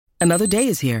Another day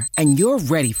is here, and you're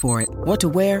ready for it. What to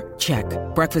wear? Check.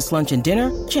 Breakfast, lunch, and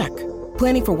dinner? Check.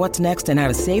 Planning for what's next and how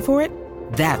to save for it?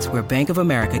 That's where Bank of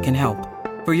America can help.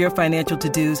 For your financial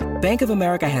to-dos, Bank of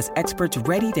America has experts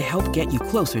ready to help get you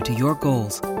closer to your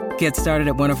goals. Get started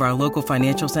at one of our local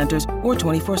financial centers or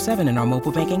 24/7 in our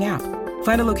mobile banking app.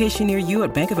 Find a location near you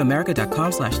at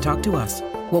bankofamerica.com/talktous.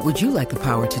 What would you like the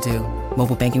power to do?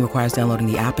 Mobile banking requires downloading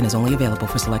the app and is only available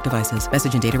for select devices.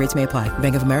 Message and data rates may apply.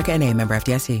 Bank of America N.A., member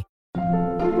FDIC.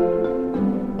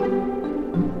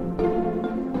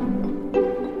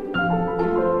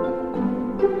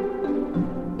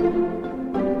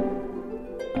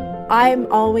 I'm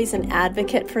always an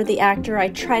advocate for the actor. I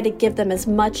try to give them as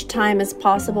much time as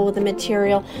possible with the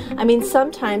material. I mean,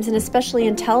 sometimes, and especially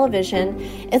in television,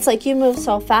 it's like you move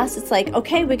so fast. It's like,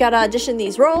 okay, we got to audition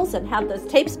these roles and have those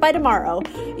tapes by tomorrow,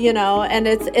 you know, and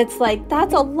it's like,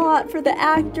 that's a lot for the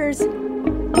actors.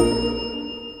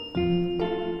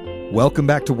 Welcome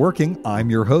back to Working. I'm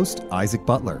your host, Isaac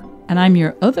Butler. And I'm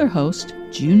your other host,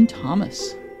 June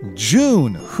Thomas.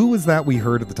 June, who was that we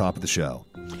heard at the top of the show?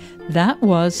 That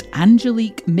was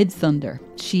Angelique Midthunder.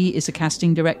 She is a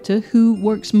casting director who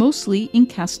works mostly in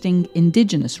casting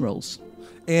Indigenous roles.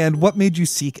 And what made you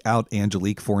seek out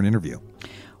Angelique for an interview?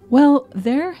 Well,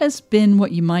 there has been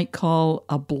what you might call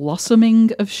a blossoming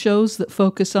of shows that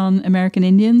focus on American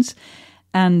Indians,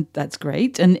 and that's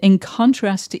great. And in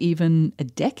contrast to even a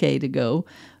decade ago,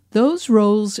 those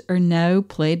roles are now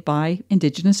played by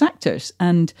Indigenous actors.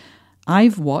 And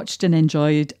I've watched and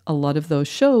enjoyed a lot of those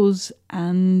shows,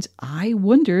 and I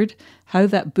wondered how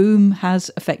that boom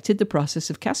has affected the process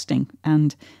of casting.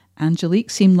 And Angelique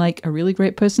seemed like a really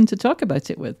great person to talk about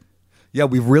it with. Yeah,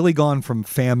 we've really gone from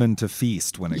famine to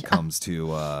feast when it comes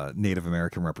to Native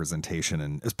American representation,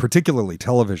 and particularly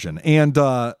television. And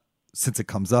since it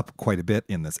comes up quite a bit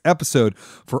in this episode,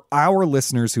 for our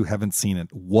listeners who haven't seen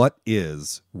it, what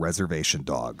is Reservation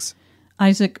Dogs?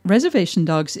 Isaac, Reservation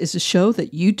Dogs is a show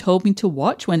that you told me to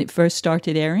watch when it first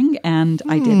started airing, and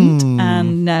I didn't.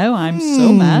 And now I'm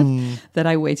so mad that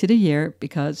I waited a year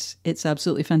because it's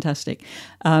absolutely fantastic.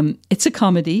 It's a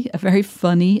comedy, a very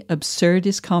funny,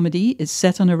 absurdist comedy. It's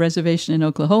set on a reservation in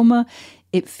Oklahoma.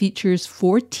 It features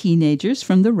 4 teenagers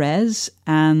from the res,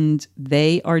 and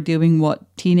they are doing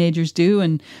what teenagers do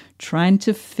and trying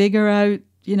to figure out,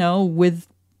 you know, with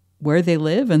where they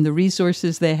live and the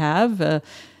resources they have,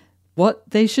 what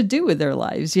they should do with their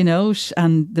lives, you know.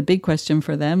 And the big question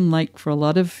for them, like for a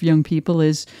lot of young people,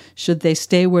 is should they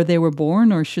stay where they were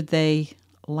born or should they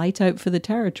light out for the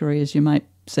territory, as you might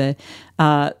say.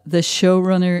 The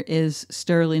showrunner is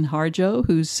Sterling Harjo,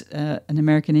 who's an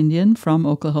American Indian from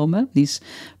Oklahoma. He's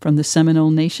from the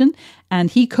Seminole Nation. And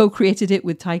he co-created it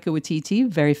with Taika Waititi,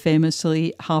 very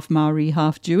famously half Maori,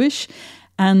 half Jewish.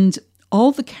 And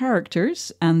all the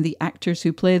characters and the actors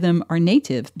who play them are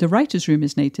native. The writer's room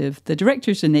is native. The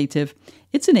directors are native.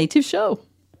 It's a native show.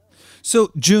 So,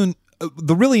 June,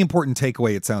 the really important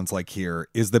takeaway, it sounds like here,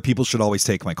 is that people should always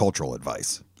take my cultural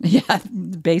advice. Yeah,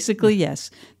 basically,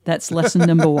 yes. That's lesson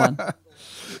number 1.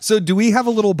 So do we have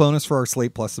a little bonus for our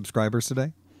Slate Plus subscribers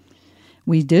today?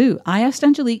 We do. I asked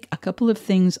Angelique a couple of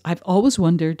things I've always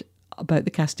wondered about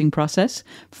the casting process.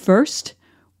 First,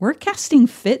 where casting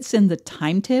fits in the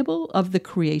timetable of the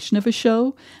creation of a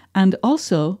show, and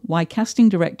also why casting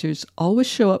directors always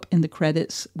show up in the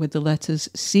credits with the letters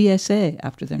CSA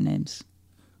after their names.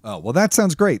 Oh, well, that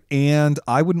sounds great. And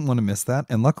I wouldn't want to miss that.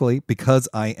 And luckily, because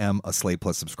I am a Slate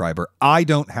Plus subscriber, I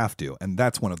don't have to. And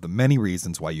that's one of the many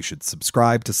reasons why you should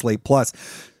subscribe to Slate Plus.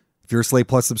 If you're a Slate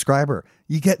Plus subscriber,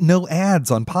 you get no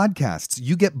ads on podcasts.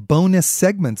 You get bonus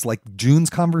segments like June's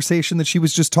conversation that she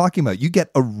was just talking about. You get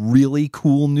a really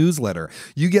cool newsletter.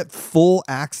 You get full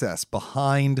access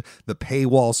behind the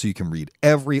paywall so you can read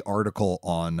every article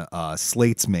on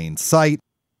Slate's main site.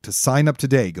 To sign up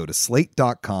today, go to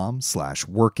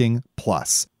slate.com/working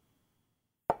plus.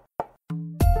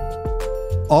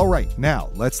 All right, now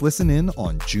let's listen in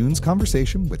on June's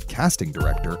conversation with casting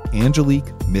director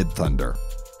Angelique Midthunder.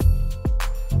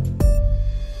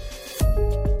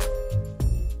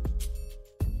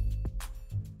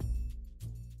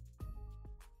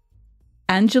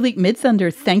 Angelique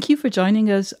Midthunder, thank you for joining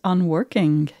us on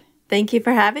Working. Thank you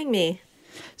for having me.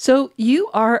 So you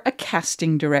are a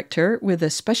casting director with a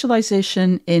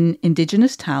specialization in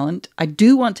Indigenous talent. I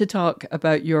do want to talk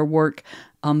about your work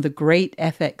on the great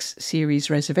FX series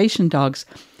Reservation Dogs.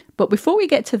 But before we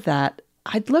get to that,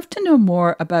 I'd love to know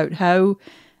more about how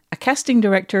a casting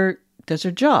director does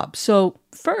her job. So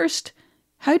first,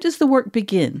 how does the work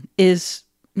begin? Is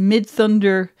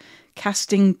Midthunder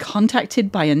Casting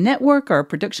contacted by a network or a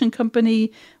production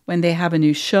company when they have a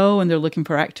new show and they're looking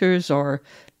for actors? Or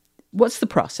What's the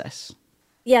process?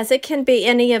 Yes, it can be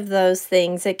any of those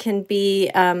things. It can be,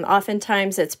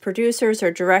 oftentimes it's producers or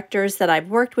directors that I've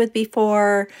worked with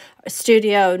before, a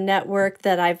studio network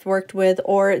that I've worked with,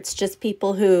 or it's just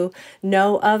people who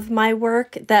know of my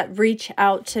work that reach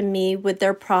out to me with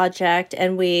their project.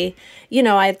 And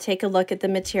I take a look at the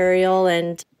material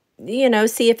and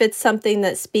see if it's something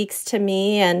that speaks to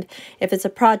me and if it's a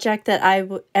project that I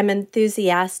am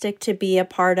enthusiastic to be a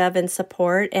part of and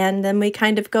support. And then we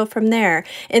kind of go from there.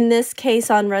 In this case,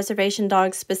 on Reservation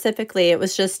Dogs specifically, it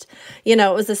was just, it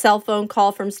was a cell phone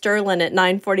call from Sterling at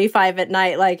 9:45 at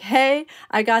night, like, hey,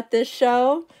 I got this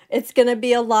show. It's going to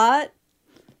be a lot,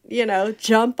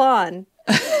 jump on.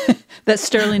 That's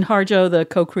Sterling Harjo, the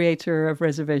co-creator of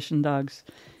Reservation Dogs.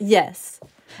 Yes.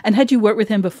 And had you worked with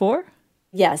him before?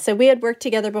 Yeah, so we had worked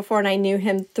together before, and I knew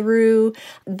him through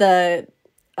the,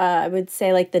 I would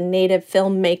say, like the native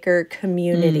filmmaker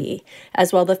community,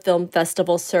 as well the film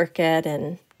festival circuit,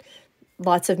 and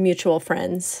lots of mutual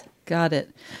friends. Got it.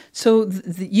 So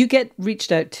you get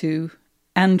reached out to,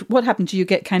 and what happened? Do you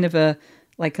get kind of a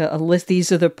list?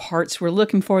 These are the parts we're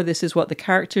looking for. This is what the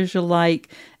characters are like,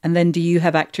 and then do you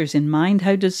have actors in mind?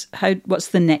 What's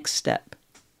the next step?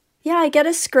 Yeah, I get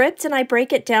a script and I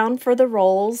break it down for the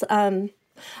roles.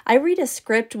 I read a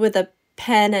script with a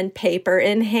pen and paper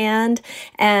in hand.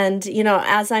 And,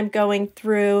 as I'm going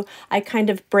through, I kind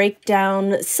of break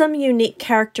down some unique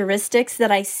characteristics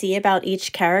that I see about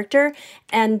each character.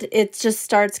 And it just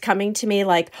starts coming to me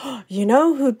like,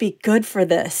 who'd be good for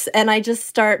this? And I just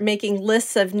start making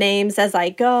lists of names as I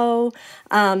go.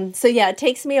 It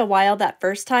takes me a while that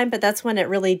first time, but that's when it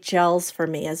really gels for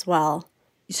me as well.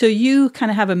 So you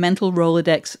kind of have a mental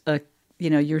Rolodex,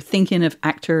 you're thinking of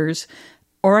actors,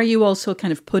 or are you also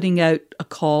kind of putting out a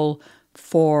call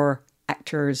for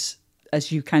actors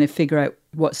as you kind of figure out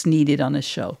what's needed on a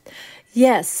show?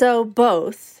 Yes, so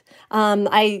both.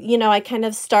 I kind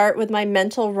of start with my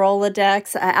mental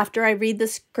Rolodex after I read the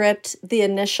script the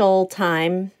initial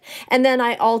time. And then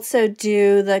I also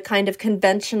do the kind of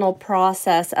conventional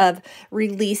process of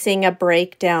releasing a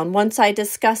breakdown. Once I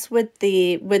discuss with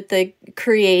the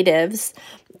creatives,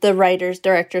 the writers,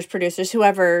 directors, producers,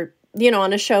 whoever,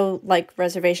 on a show like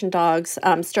Reservation Dogs,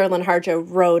 Sterling Harjo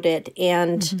wrote it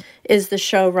and is the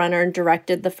showrunner and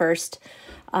directed the first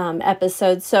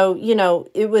episode. So,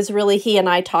 it was really he and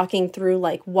I talking through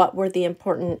like what were the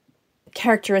important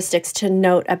characteristics to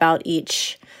note about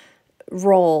each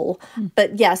role.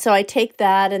 But yeah, so I take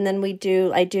that and then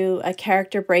I do a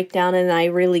character breakdown and I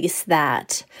release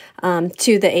that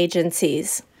to the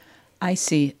agencies. I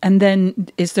see. And then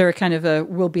is there a kind of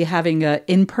we'll be having a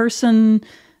in-person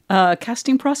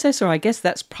casting process, or I guess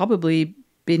that's probably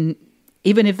been,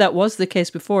 even if that was the case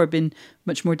before, been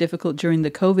much more difficult during the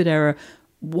COVID era.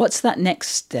 What's that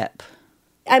next step?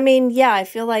 I mean, yeah, I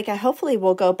feel like hopefully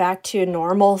we'll go back to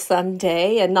normal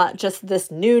someday and not just this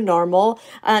new normal.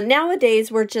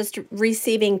 Nowadays, we're just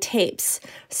receiving tapes,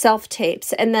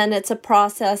 self-tapes, and then it's a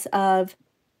process of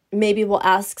maybe we'll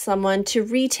ask someone to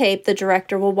retape. The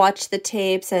director will watch the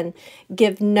tapes and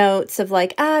give notes of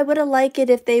like, I would have liked it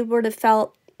if they would have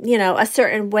felt, a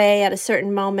certain way at a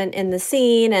certain moment in the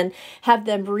scene, and have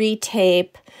them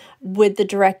retape with the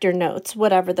director notes,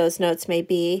 whatever those notes may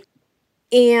be.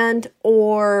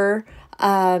 Or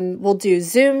we'll do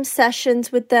Zoom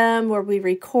sessions with them where we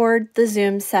record the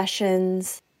Zoom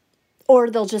sessions,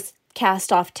 or they'll just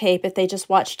cast off tape if they just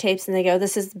watch tapes and they go,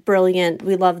 this is brilliant,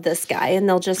 we love this guy, and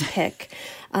they'll just pick.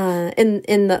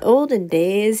 In the olden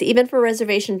days, even for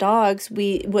Reservation Dogs,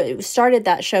 we started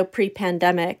that show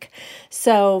pre-pandemic.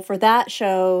 So for that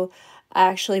show, I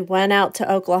actually went out to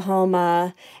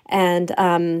Oklahoma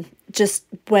and just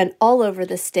went all over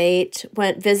the state,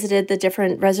 visited the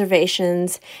different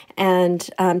reservations, and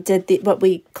did what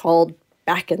we called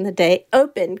back in the day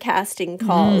open casting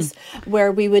calls,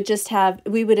 where we would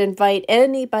invite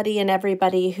anybody and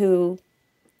everybody who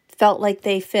felt like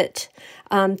they fit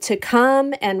to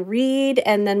come and read,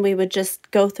 and then we would just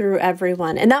go through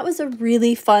everyone. And that was a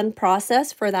really fun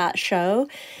process for that show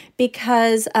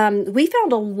because we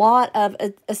found a lot of,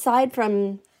 aside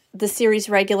from the series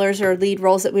regulars or lead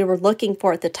roles that we were looking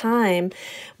for at the time,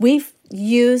 we've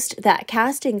used that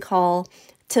casting call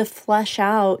to flesh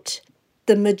out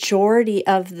the majority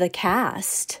of the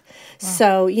cast. Wow.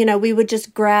 So, we would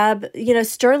just grab,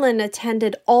 Sterling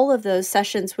attended all of those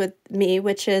sessions with me,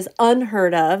 which is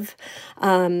unheard of.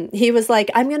 He was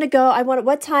like, I'm going to go.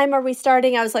 What time are we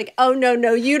starting? I was like, oh,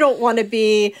 no, you don't want to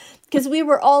be because we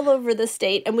were all over the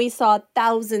state and we saw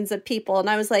thousands of people. And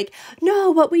I was like,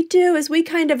 no, what we do is we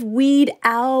kind of weed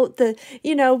out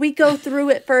we go through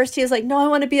it first. He was like, no, I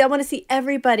want to see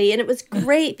everybody. And it was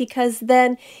great because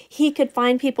then he could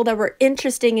find people that were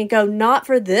interesting and go, not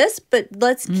for this, but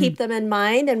let's keep them in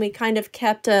mind. And we kind of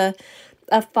kept a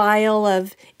file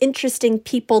of interesting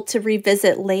people to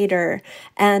revisit later.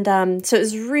 And so it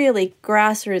was really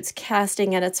grassroots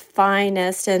casting at its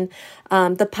finest, and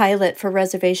the pilot for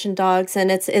Reservation Dogs.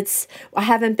 And it's I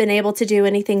haven't been able to do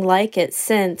anything like it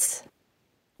since.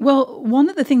 Well, one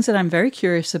of the things that I'm very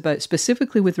curious about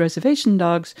specifically with Reservation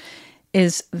Dogs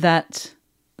is that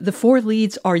the 4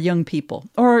 leads are young people,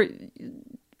 or,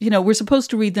 we're supposed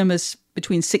to read them as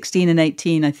between 16 and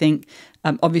 18, I think.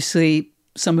 Obviously,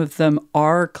 some of them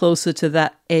are closer to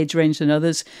that age range than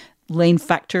others. Lane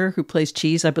Factor, who plays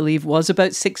Cheese, I believe, was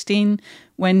about 16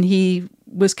 when he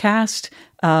was cast.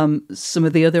 Some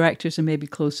of the other actors are maybe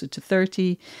closer to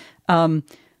 30.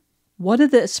 What are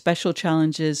the special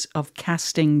challenges of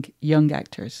casting young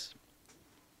actors?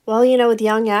 Well, with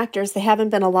young actors, they haven't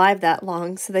been alive that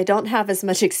long, so they don't have as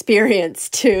much experience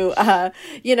to,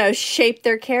 shape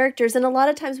their characters. And a lot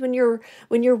of times when you're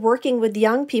working with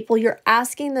young people, you're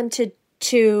asking them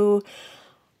to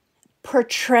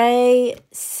portray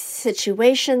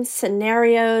situations,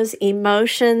 scenarios,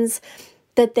 emotions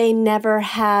that they never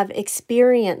have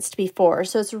experienced before.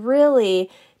 So it's really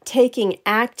taking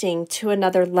acting to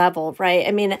another level, right?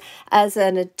 I mean, as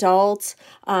an adult,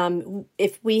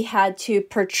 if we had to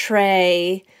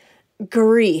portray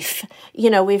grief,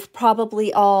 we've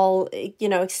probably all,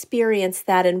 experienced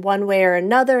that in one way or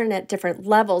another and at different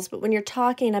levels. But when you're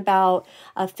talking about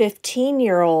a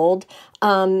 15-year-old,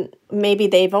 maybe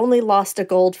they've only lost a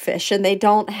goldfish and they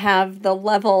don't have the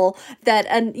level that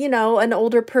an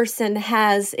older person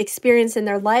has experienced in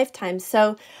their lifetime.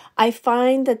 So I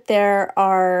find that there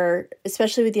are,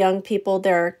 especially with young people,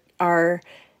 there are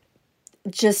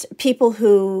just people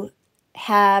who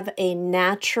have a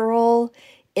natural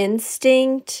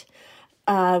instinct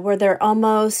where they're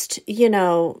almost,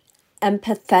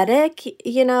 empathetic,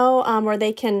 where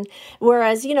they can,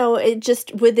 whereas, it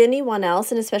just with anyone else,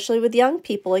 and especially with young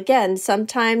people, again,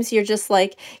 sometimes you're just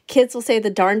like, kids will say the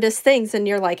darndest things and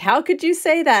you're like, how could you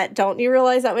say that? Don't you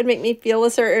realize that would make me feel a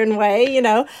certain way,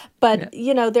 But,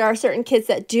 there are certain kids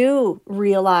that do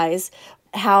realize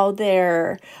how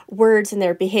their words and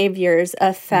their behaviors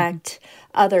affect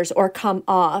others or come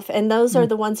off. And those are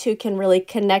the ones who can really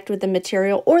connect with the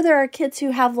material. Or there are kids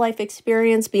who have life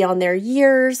experience beyond their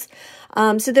years.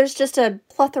 So there's just a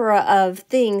plethora of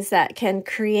things that can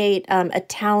create a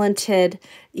talented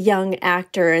young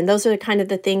actor. And those are kind of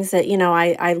the things that,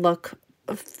 I look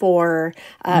for,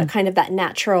 kind of that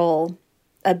natural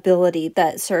ability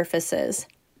that surfaces.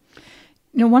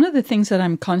 One of the things that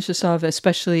I'm conscious of,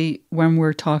 especially when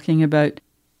we're talking about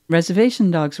Reservation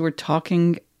Dogs, we're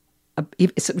talking,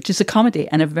 which is a comedy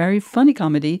and a very funny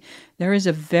comedy. There is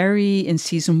in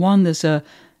season 1, there's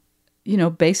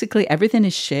basically everything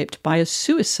is shaped by a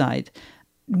suicide.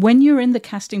 When you're in the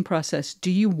casting process,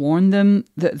 do you warn them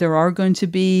that there are going to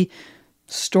be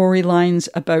storylines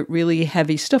about really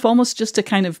heavy stuff, almost just to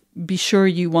kind of be sure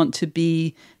you want to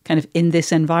be kind of in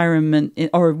this environment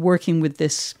or working with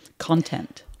this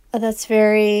content? Oh, that's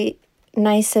very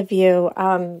nice of you.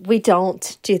 We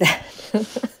don't do that.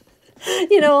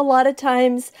 A lot of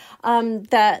times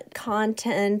that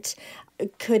content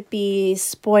could be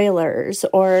spoilers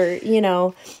or,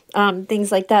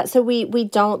 things like that. So we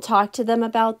don't talk to them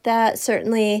about that.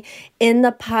 Certainly in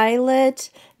the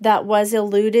pilot, that was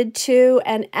alluded to.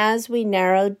 And as we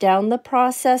narrowed down the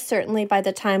process, certainly by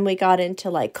the time we got into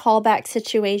like callback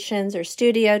situations or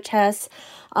studio tests,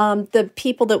 the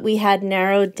people that we had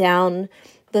narrowed down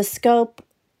the scope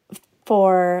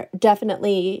for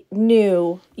definitely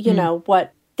knew,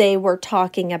 what they were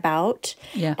talking about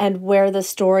and where the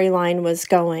storyline was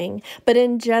going. But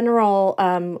in general,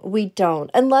 we don't,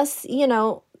 unless,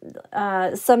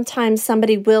 sometimes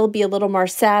somebody will be a little more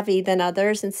savvy than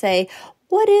others and say,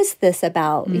 what is this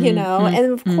about?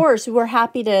 And of course, we're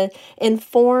happy to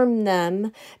inform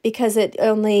them because it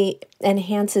only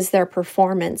enhances their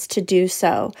performance to do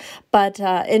so. But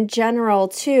in general,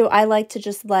 too, I like to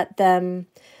just let them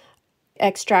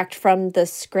extract from the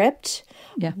script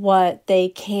what they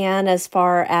can as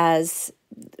far as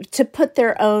to put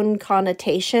their own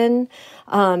connotation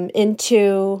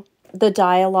into the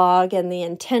dialogue and the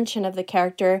intention of the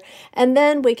character, and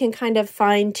then we can kind of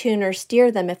fine tune or steer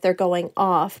them if they're going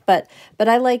off. But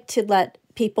I like to let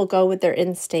people go with their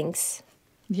instincts.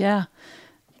 Yeah.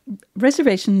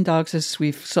 Reservation Dogs, as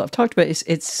we've sort of talked about,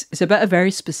 it's about a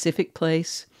very specific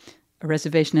place. a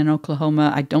reservation in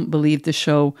Oklahoma. I don't believe the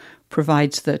show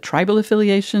provides the tribal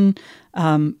affiliation,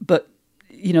 but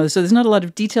so there's not a lot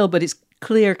of detail, but it's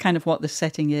clear kind of what the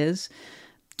setting is.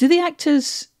 Do the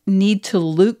actors need to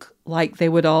look like they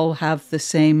would all have the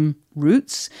same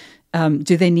roots?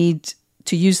 Do they need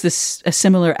to use a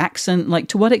similar accent? Like,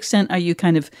 to what extent are you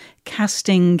kind of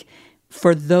casting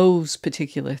for those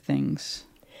particular things?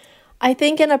 I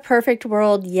think in a perfect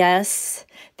world, yes,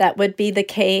 that would be the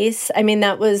case. I mean,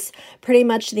 that was pretty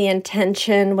much the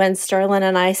intention when Sterling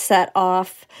and I set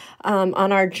off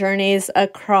on our journeys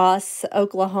across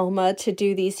Oklahoma to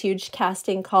do these huge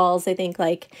casting calls. I think,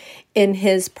 like, in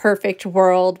his perfect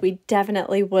world, we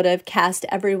definitely would have cast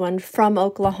everyone from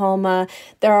Oklahoma.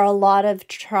 There are a lot of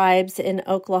tribes in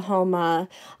Oklahoma.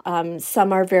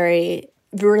 Some are very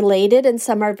related and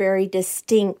some are very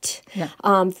distinct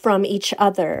from each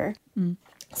other.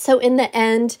 So in the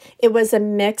end, it was a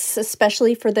mix,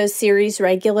 especially for those series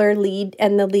regular lead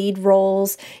and the lead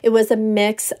roles. It was a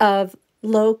mix of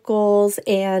locals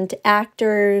and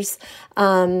actors,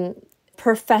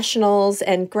 professionals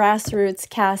and grassroots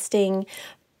casting.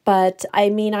 But I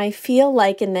mean, I feel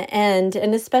like in the end,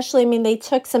 and especially, I mean, they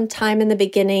took some time in the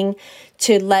beginning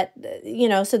to let,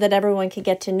 so that everyone could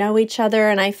get to know each other.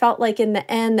 And I felt like in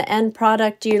the end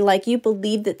product, you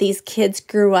believe that these kids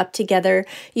grew up together.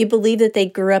 You believe that they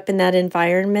grew up in that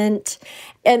environment.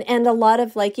 And a lot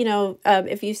of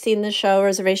if you've seen the show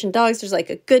Reservation Dogs, there's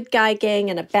like a good guy gang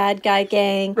and a bad guy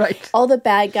gang. Right. All the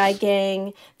bad guy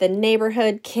gang, the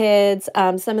neighborhood kids,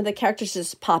 some of the characters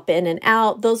just pop in and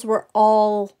out. Those were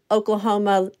all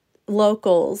Oklahoma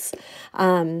locals.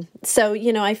 So,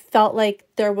 I felt like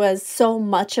there was so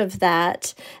much of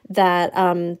that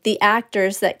the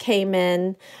actors that came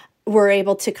in were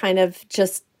able to kind of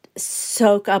just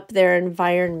soak up their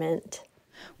environment.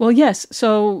 Well, yes.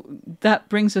 So that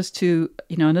brings us to,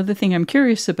 another thing I'm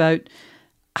curious about.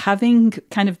 Having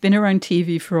kind of been around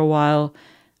TV for a while,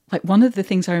 like, one of the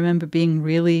things I remember being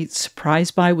really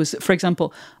surprised by was, for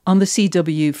example, on the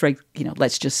CW,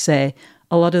 let's just say,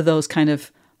 a lot of those kind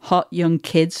of hot young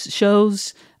kids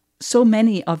shows, so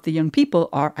many of the young people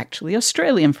are actually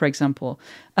Australian, for example.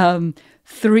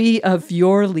 Three of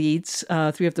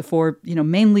the four,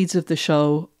 main leads of the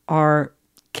show are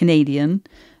Canadian.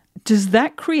 Does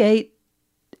that create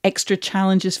extra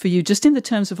challenges for you, just in the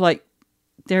terms of, like,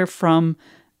 they're from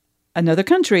another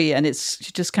country and it's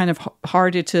just kind of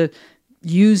harder to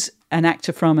use an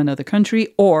actor from another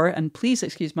country? Or, and please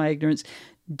excuse my ignorance,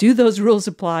 do those rules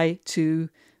apply to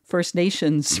First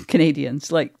Nations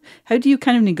Canadians? Like, how do you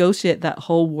kind of negotiate that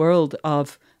whole world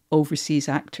of overseas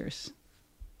actors?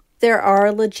 There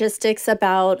are logistics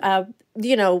about,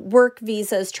 work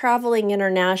visas, traveling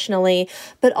internationally,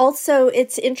 but also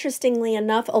it's interestingly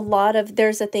enough,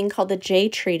 there's a thing called the Jay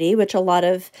Treaty, which a lot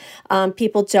of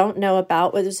people don't know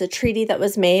about. It was a treaty that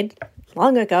was made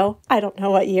long ago, I don't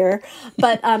know what year,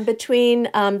 but between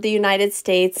the United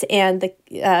States and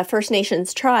the First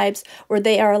Nations tribes, where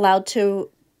they are allowed to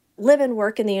live and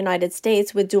work in the United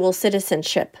States with dual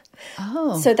citizenship.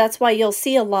 Oh. So that's why you'll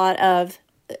see a lot of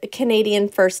Canadian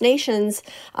First Nations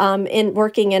in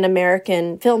working in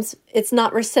American films. It's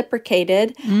not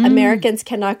reciprocated. Americans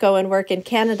cannot go and work in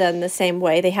Canada in the same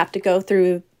way. They have to go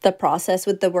through the process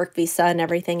with the work visa and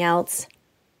everything else.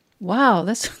 Wow,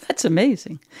 that's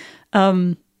amazing.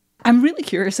 I'm really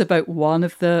curious about one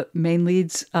of the main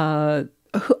leads,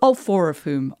 all four of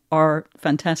whom are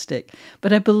fantastic.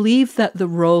 But I believe that the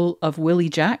role of Willie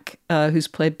Jack, who's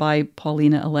played by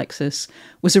Paulina Alexis,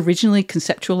 was originally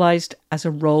conceptualized as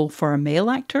a role for a male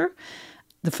actor.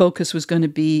 The focus was going to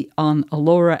be on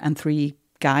Alora and three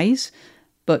guys,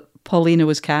 but Paulina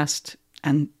was cast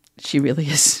and she really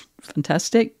is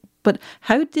fantastic. But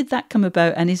how did that come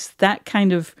about? And is that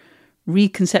kind of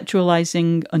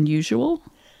reconceptualizing unusual?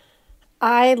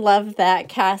 I love that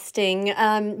casting.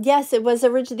 Yes, it was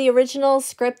the original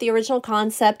script. The original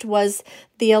concept was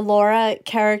the Alora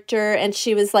character, and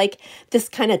she was like this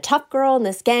kind of tough girl in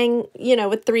this gang,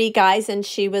 with three guys, and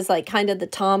she was like kind of the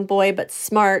tomboy but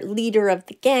smart leader of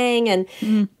the gang, and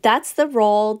that's the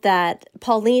role that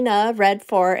Paulina read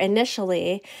for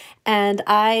initially. And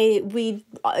we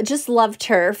just loved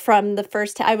her from the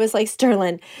first. I was like,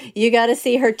 Sterling, you got to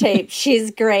see her tape. She's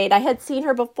great. I had seen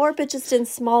her before, but just in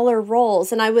smaller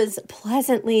roles. And I was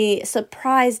pleasantly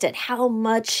surprised at how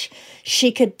much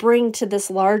she could bring to this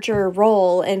larger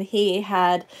role. And we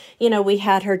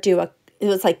had her do it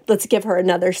was like, let's give her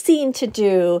another scene to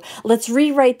do. Let's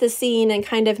rewrite the scene and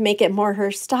kind of make it more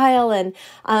her style. And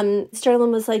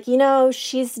Sterling was like,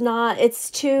 she's not,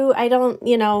 it's too,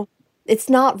 it's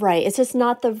not right. It's just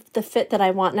not the fit that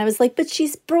I want. And I was like, but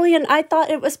she's brilliant. I thought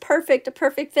it was perfect, a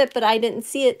perfect fit, but I didn't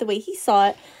see it the way he saw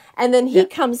it. And then he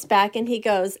comes back and he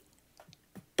goes,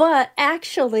 but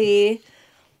actually,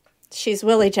 she's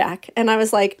Willie Jack. And I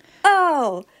was like,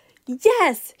 oh,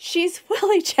 yes, she's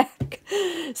Willie Jack.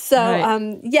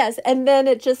 So, yes. And then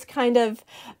it just kind of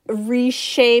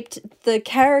reshaped the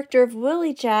character of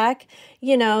Willie Jack,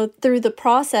 you know, through the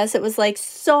process. It was like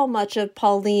so much of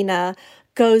Paulina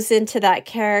goes into that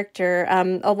character.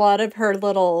 A lot of her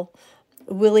little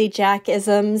Willie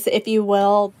Jack-isms, if you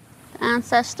will. The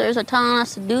ancestors are telling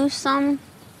us to do something.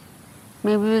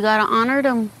 Maybe we gotta honor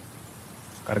them.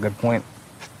 Got a good point.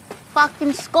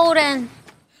 Fucking Skoden.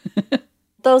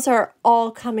 Those are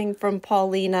all coming from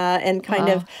Paulina and kind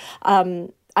of,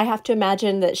 I have to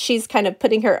imagine that she's kind of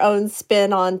putting her own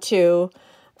spin onto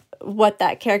what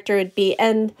that character would be.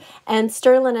 And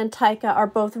Sterling and Taika are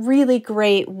both really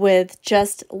great with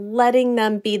just letting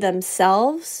them be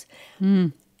themselves.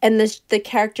 And the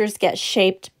characters get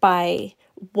shaped by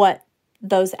what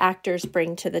those actors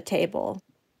bring to the table.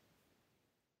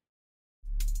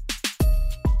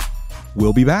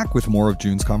 We'll be back with more of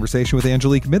June's conversation with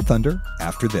Angelique Midthunder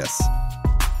after this.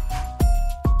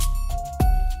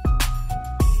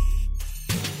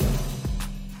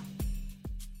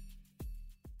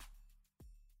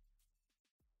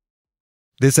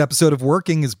 This episode of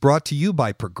Working is brought to you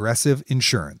by Progressive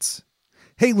Insurance.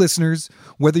 Hey listeners,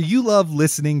 whether you love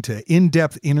listening to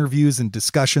in-depth interviews and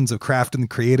discussions of craft and the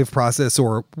creative process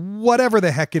or whatever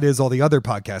the heck it is all the other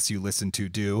podcasts you listen to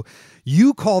do,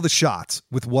 you call the shots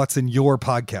with what's in your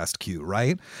podcast queue,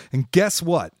 right? And guess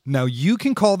what? Now you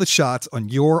can call the shots on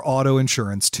your auto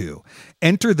insurance too.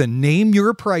 Enter the Name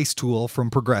Your Price tool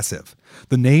from Progressive.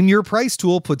 The Name Your Price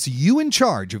tool puts you in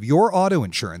charge of your auto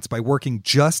insurance by working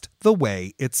just the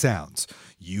way it sounds.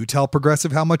 You tell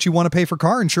Progressive how much you want to pay for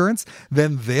car insurance,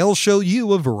 then they'll show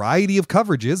you a variety of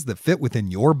coverages that fit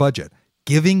within your budget,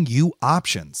 giving you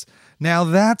options. Now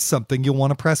that's something you'll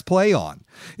want to press play on.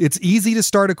 It's easy to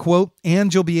start a quote,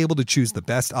 and you'll be able to choose the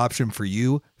best option for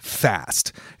you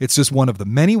fast. It's just one of the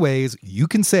many ways you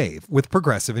can save with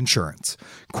Progressive Insurance.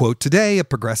 Quote today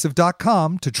at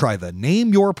Progressive.com to try the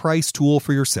Name Your Price tool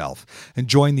for yourself and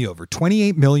join the over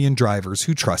 28 million drivers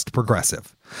who trust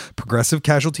Progressive. Progressive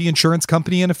Casualty Insurance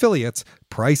Company and Affiliates.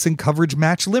 Price and coverage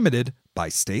match limited by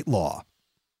state law.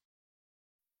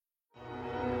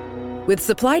 With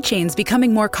supply chains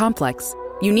becoming more complex,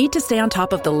 you need to stay on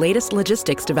top of the latest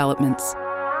logistics developments.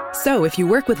 So if you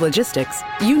work with logistics,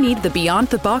 you need the Beyond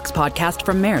the Box podcast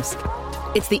from Maersk.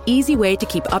 It's the easy way to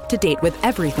keep up to date with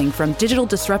everything from digital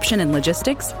disruption in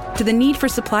logistics to the need for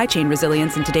supply chain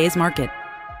resilience in today's market.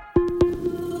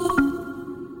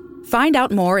 Find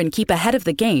out more and keep ahead of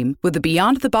the game with the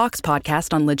Beyond the Box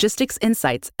podcast on logistics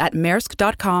insights at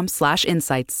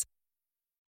maersk.com/insights.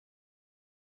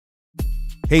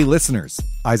 Hey listeners,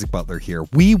 Isaac Butler here.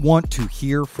 We want to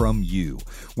hear from you.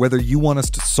 Whether you want us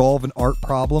to solve an art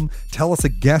problem, tell us a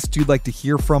guest you'd like to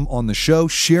hear from on the show,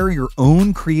 share your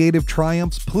own creative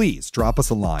triumphs, please drop us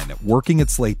a line at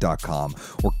working@slate.com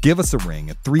or give us a ring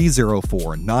at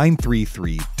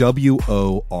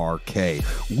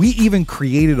 304-933-WORK. We even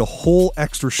created a whole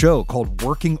extra show called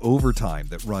Working Overtime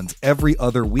that runs every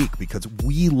other week because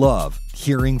we love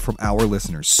hearing from our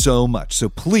listeners so much. So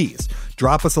please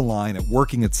drop us a line at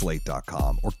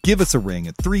working@slate.com or give us a ring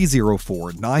at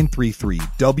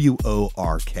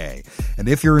 304-933-WORK. And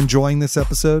if you're enjoying this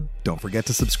episode, don't forget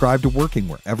to subscribe to Working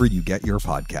wherever you get your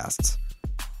podcasts.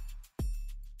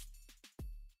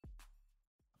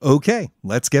 Okay,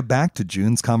 let's get back to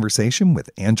June's conversation with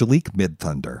Angelique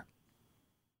Midthunder.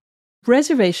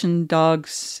 Reservation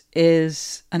Dogs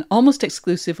is an almost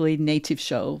exclusively native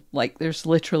show. Like, there's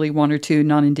literally one or two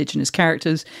non-Indigenous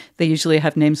characters. They usually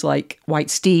have names like White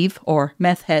Steve or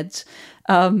Meth Heads.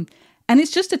 And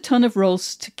it's just a ton of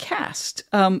roles to cast.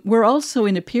 We're also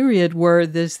in a period where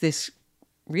there's this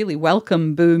really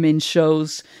welcome boom in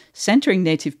shows centering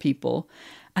Native people.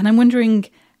 And I'm wondering,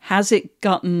 has it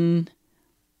gotten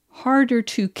harder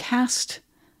to cast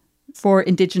for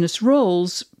Indigenous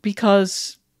roles?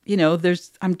 Because, you know,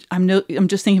 I'm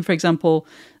just thinking, for example,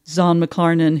 Zahn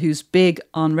McClarnon, who's big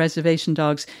on Reservation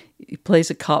Dogs. He plays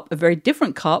a cop, a very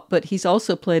different cop, but he's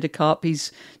also played a cop.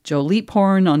 He's Joe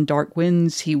Leaphorn on Dark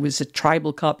Winds. He was a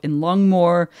tribal cop in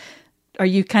Longmore. Are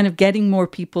you kind of getting more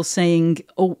people saying,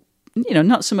 oh, you know,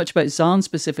 not so much about Zahn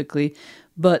specifically,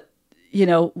 but, you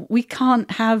know, we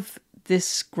can't have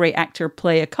this great actor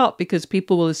play a cop because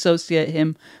people will associate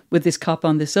him with this cop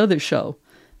on this other show?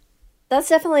 that's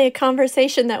definitely a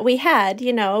conversation that we had,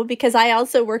 because I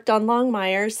also worked on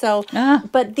Longmire. So,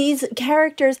 but these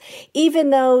characters, even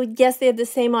though, yes, they have the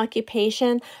same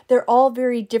occupation, they're all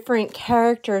very different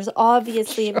characters.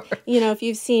 Obviously, sure. If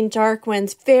you've seen Dark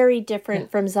Winds, very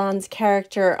different from Zahn's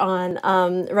character on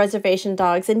Reservation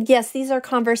Dogs. And yes, these are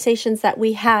conversations that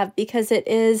we have because it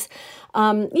is,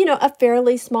 a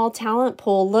fairly small talent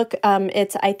pool. Look,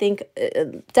 it's, I think,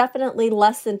 definitely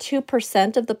less than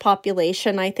 2% of the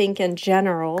population, I think, in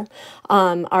general,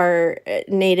 are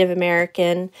Native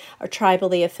American or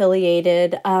tribally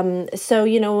affiliated. So,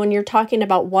 when you're talking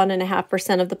about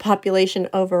 1.5% of the population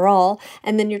overall,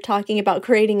 and then you're talking about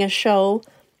creating a show,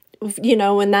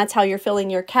 and that's how you're filling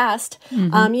your cast,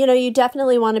 you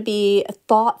definitely want to be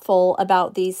thoughtful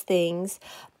about these things.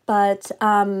 But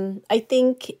I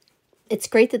think it's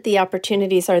great that the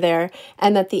opportunities are there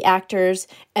and that the actors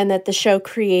and that the show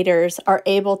creators are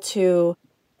able to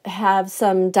have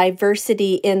some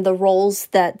diversity in the roles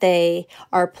that they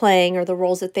are playing or the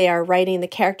roles that they are writing, the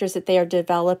characters that they are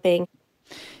developing.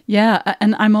 Yeah,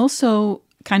 and I'm also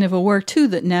kind of aware too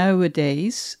that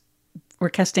nowadays we're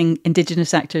casting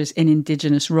Indigenous actors in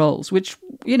Indigenous roles, which,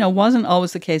 wasn't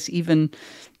always the case even,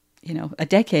 a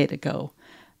decade ago.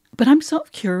 But I'm sort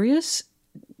of curious,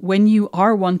 when you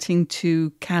are wanting to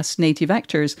cast Native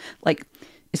actors, like,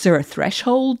 is there a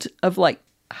threshold of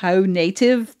how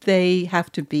Native they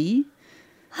have to be?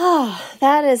 Oh,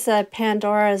 that is a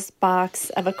Pandora's box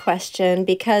of a question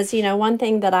because, one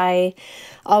thing that I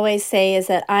always say is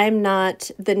that I'm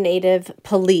not the Native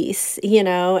police,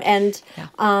 and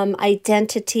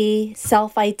identity,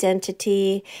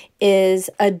 self-identity is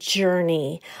a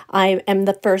journey. I am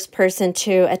the first person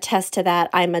to attest to that.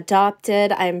 I'm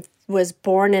adopted. I was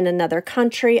born in another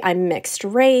country. I'm mixed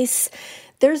race.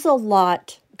 There's a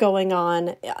lot going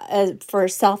on for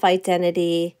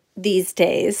self-identity these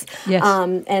days. Yes.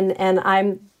 And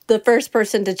I'm the first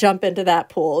person to jump into that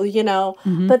pool,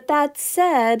 But that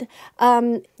said,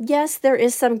 yes, there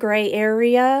is some gray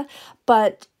area,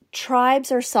 but tribes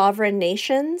are sovereign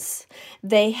nations.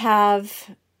 They have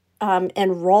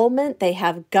enrollment, they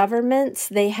have governments,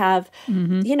 they have,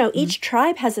 each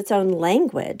tribe has its own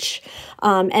language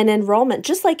and enrollment,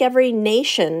 just like every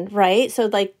nation, right? So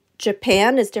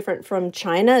Japan is different from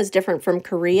China, is different from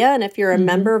Korea. And if you're a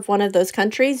member of one of those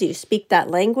countries, you speak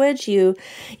that language,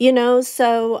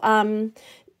 so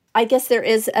I guess there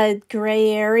is a gray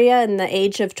area in the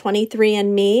age of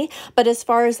 23andMe. But as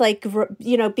far as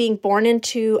being born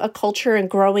into a culture and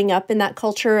growing up in that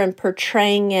culture and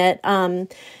portraying it,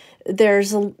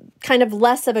 there's a kind of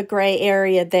less of a gray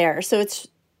area there. So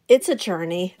it's a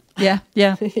journey. Yeah.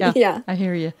 Yeah. I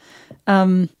hear you.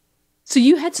 So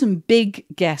you had some big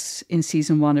guests in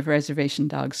season 1 of Reservation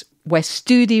Dogs. Wes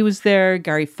Studi was there,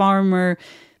 Gary Farmer,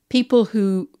 people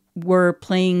who were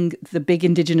playing the big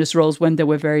Indigenous roles when there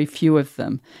were very few of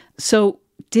them. So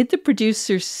did the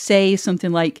producers say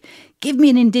something like, give me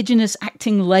an Indigenous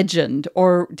acting legend?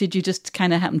 Or did you just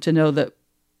kind of happen to know that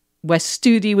Wes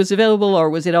Studi was available, or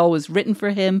was it always written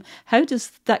for him? How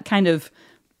does that kind of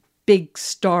big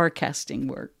star casting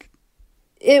work?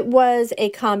 It was a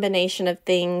combination of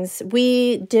things.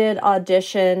 We did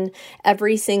audition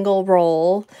every single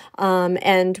role,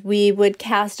 and we would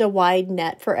cast a wide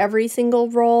net for every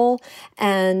single role.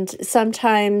 And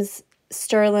sometimes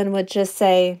Sterling would just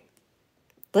say,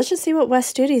 let's just see what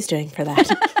Wes Studi's doing for that.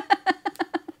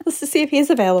 Let's just see if he's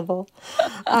available.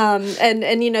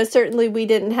 And certainly we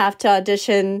didn't have to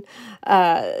audition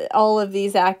all of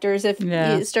these actors. If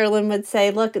Sterling would say,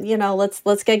 look,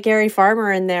 let's get Gary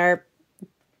Farmer in there.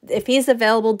 If he's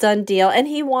available, done deal. And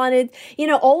he wanted,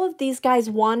 all of these guys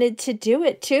wanted to do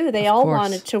it too. They all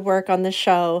wanted to work on the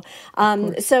show.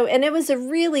 And it was a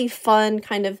really fun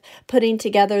kind of putting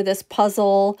together this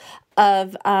puzzle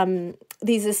of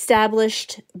these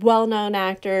established, well-known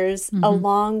actors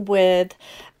along with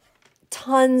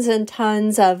tons and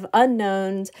tons of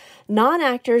unknowns,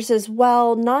 non-actors as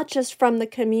well, not just from the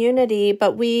community,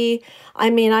 but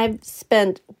I've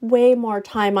spent way more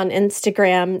time on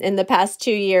Instagram in the past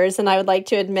 2 years than I would like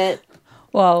to admit.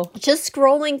 Wow. Just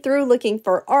scrolling through looking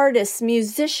for artists,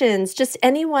 musicians, just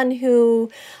anyone who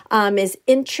is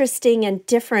interesting and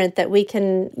different that we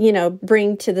can,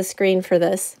 bring to the screen for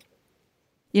this.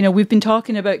 We've been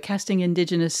talking about casting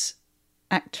Indigenous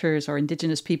actors or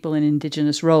Indigenous people in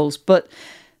Indigenous roles, but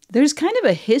there's kind of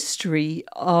a history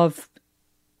of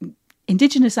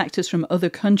Indigenous actors from other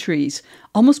countries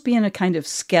almost being a kind of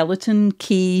skeleton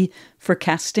key for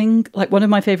casting. Like, one of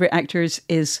my favorite actors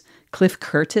is Cliff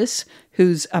Curtis,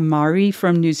 who's a Maori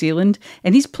from New Zealand,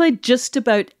 and he's played just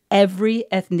about every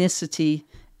ethnicity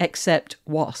except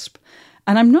Wasp.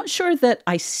 And I'm not sure that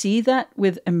I see that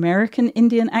with American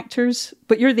Indian actors,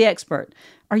 but you're the expert.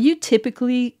 Are you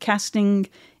typically casting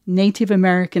Native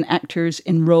American actors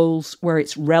in roles where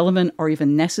it's relevant or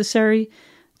even necessary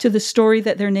to the story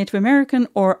that they're Native American,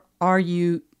 or are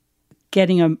you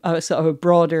getting a sort of a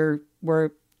broader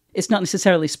where it's not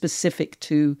necessarily specific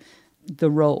to the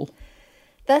role?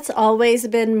 That's always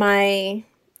been my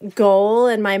goal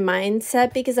and my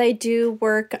mindset, because I do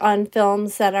work on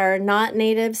films that are not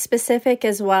Native specific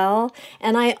as well.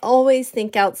 And I always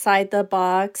think outside the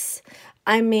box.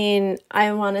 I mean,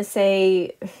 I want to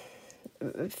say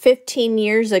 15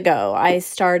 years ago, I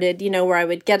started, where I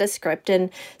would get a script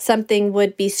and something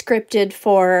would be scripted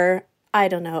for, I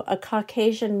don't know, a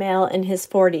Caucasian male in his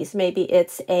 40s. Maybe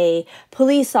it's a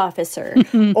police officer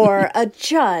or a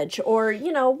judge or,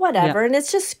 whatever. Yeah. And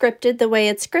it's just scripted the way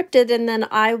it's scripted. And then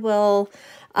I will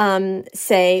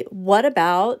say, what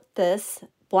about this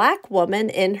Black woman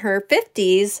in her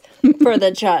 50s for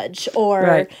the judge? Or,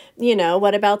 right.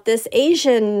 What about this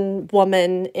Asian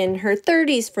woman in her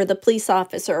 30s for the police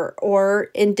officer, or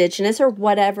Indigenous, or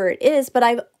whatever it is. But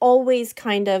I've always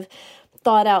kind of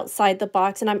thought outside the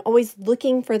box, and I'm always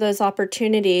looking for those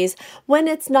opportunities when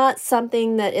it's not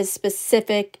something that is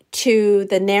specific to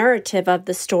the narrative of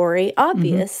the story,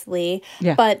 obviously. Mm-hmm.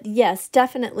 Yeah. But yes,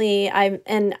 definitely.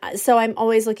 So I'm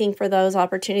always looking for those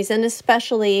opportunities, and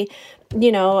especially,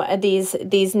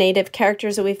 these Native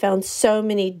characters that we found so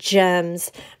many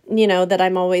gems, that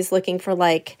I'm always looking for,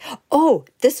 like, oh,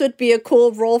 this would be a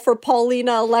cool role for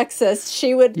Paulina Alexis.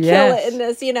 She would kill it in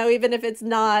this, even if it's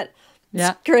not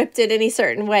scripted any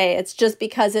certain way. It's just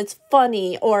because it's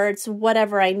funny, or it's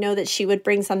whatever. I know that she would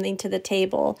bring something to the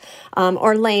table,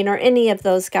 or Lane, or any of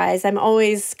those guys. I'm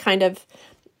always kind of,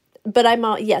 but I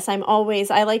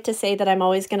like to say that I'm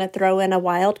always going to throw in a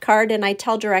wild card. And I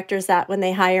tell directors that when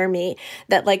they hire me,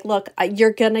 that, like, look,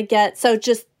 you're going to get, so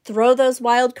just throw those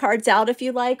wild cards out if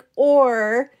you like,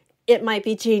 or it might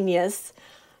be genius.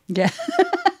 Yeah.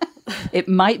 It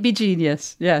might be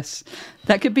genius. Yes.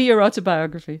 That could be your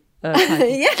autobiography.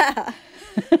 Yeah.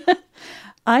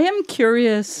 I am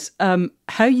curious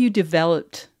how you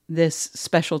developed this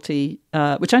specialty,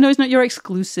 which I know is not your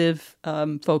exclusive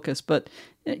focus, but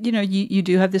you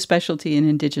do have this specialty in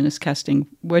Indigenous casting.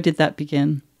 Where did that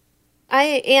begin?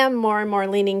 I am more and more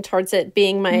leaning towards it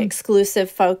being my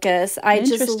exclusive focus. I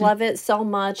just love it so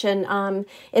much, and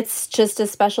it's just a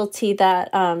specialty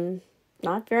that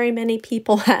not very many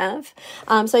people have.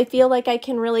 So I feel like I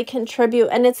can really contribute,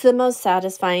 and it's the most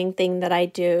satisfying thing that I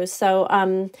do. So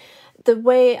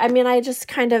I just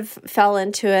kind of fell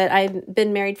into it. I've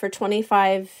been married for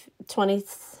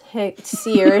 26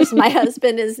 years. My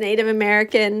husband is Native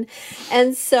American,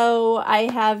 and so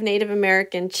I have Native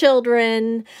American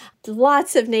children,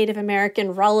 lots of Native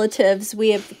American relatives. We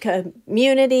have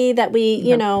community that we,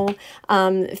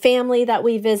 family that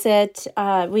we visit.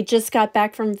 We just got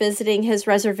back from visiting his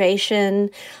reservation,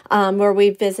 where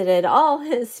we visited all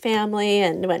his family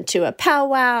and went to a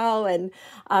powwow and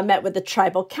met with the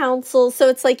tribal council. So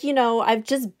it's like, I've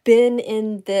just been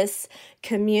in this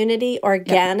community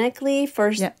organically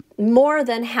for more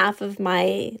than half of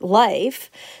my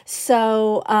life.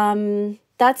 So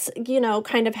that's,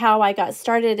 kind of how I got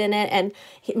started in it. And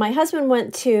my husband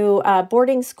went to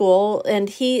boarding school, and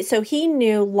he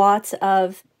knew lots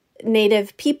of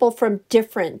Native people from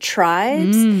different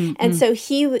tribes. And so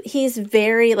he's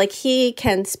very, like, he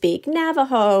can speak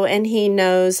Navajo, and he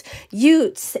knows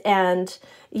Utes and,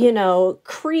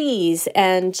 Crees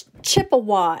and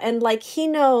Chippewa. And like,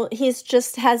 he's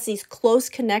just has these close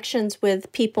connections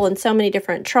with people in so many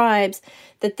different tribes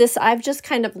that I've just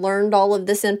kind of learned all of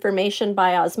this information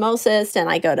by osmosis. And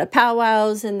I go to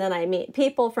powwows, and then I meet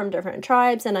people from different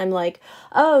tribes, and I'm like,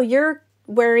 oh, you're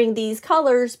wearing these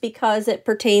colors because it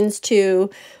pertains to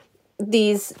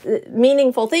these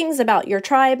meaningful things about your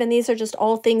tribe. And these are just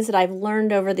all things that I've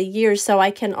learned over the years. So I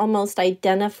can almost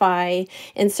identify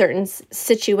in certain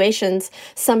situations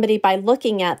somebody by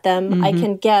looking at them. I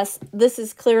can guess this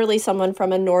is clearly someone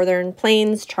from a Northern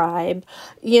Plains tribe,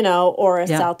 or a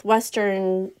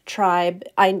Southwestern tribe.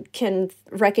 I can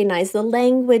recognize the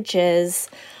languages,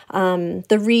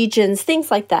 the regions, things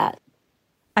like that.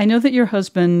 I know that your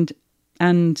husband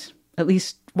and at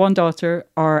least one daughter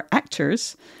are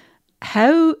actors.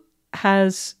 How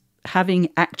has having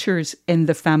actors in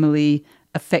the family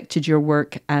affected your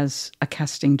work as a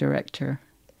casting director?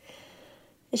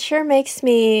 It sure makes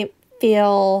me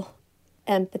feel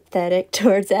empathetic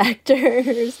towards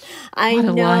actors. I What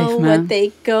a know life, man. what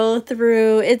they go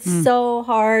through. It's so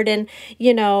hard. And,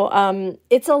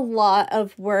 it's a lot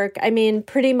of work. I mean,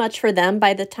 pretty much for them,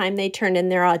 by the time they turn in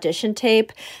their audition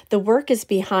tape, the work is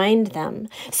behind them.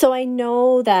 So I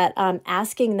know that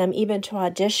asking them even to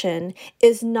audition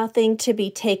is nothing to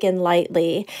be taken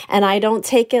lightly. And I don't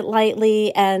take it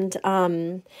lightly. And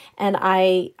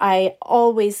I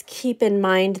always keep in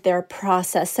mind their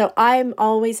process. So I'm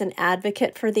always an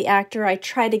advocate for the actor. I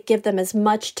try to give them as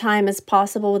much time as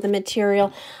possible with the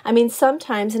material. I mean,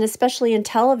 sometimes, and especially in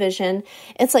television,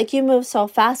 it's like you move so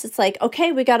fast. It's like,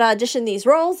 okay, we got to audition these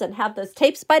roles and have those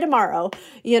tapes by tomorrow,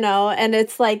 and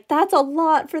it's like, that's a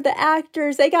lot for the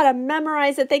actors. They got to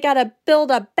memorize it. They got to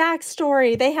build a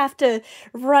backstory. They have to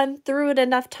run through it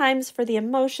enough times for the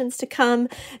emotions to come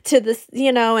to this,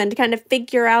 and kind of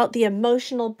figure out the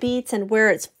emotional beats and where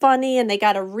it's funny. And they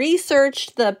got to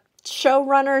research the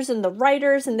showrunners and the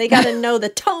writers, and they got to know the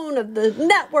tone of the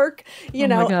network.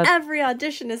 Every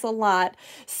audition is a lot.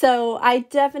 So I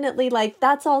definitely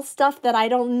that's all stuff that I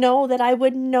don't know that I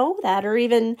would know that, or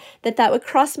even that would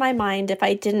cross my mind if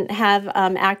I didn't have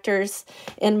actors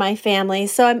in my family.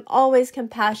 So I'm always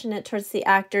compassionate towards the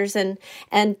actors and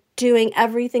doing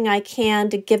everything I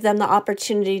can to give them the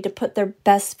opportunity to put their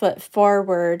best foot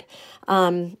forward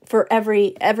for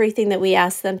everything that we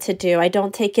ask them to do. I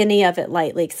don't take any of it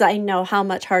lightly because I know how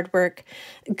much hard work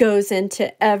goes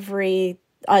into every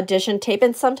audition tape.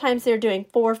 And sometimes they're doing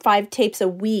 4 or 5 tapes a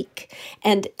week,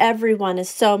 and everyone is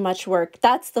so much work.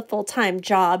 That's the full-time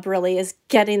job, really, is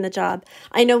getting the job.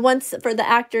 I know once for the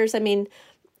actors, I mean,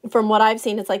 from what I've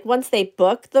seen, it's like once they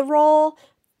book the role,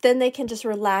 then they can just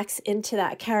relax into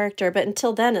that character. But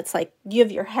until then, it's like you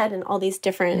have your head in all these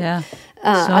different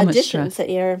auditions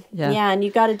that you're, and you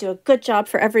got to do a good job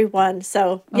for everyone.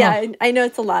 So I know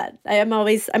it's a lot. I'm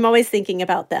always thinking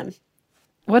about them.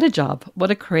 What a job!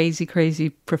 What a crazy, crazy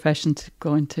profession to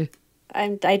go into.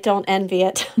 I don't envy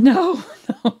it. No.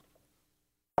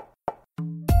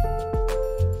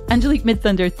 Angelique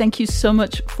Midthunder, thank you so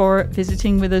much for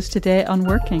visiting with us today on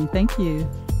Working. Thank you.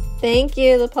 Thank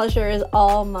you. The pleasure is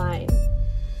all mine.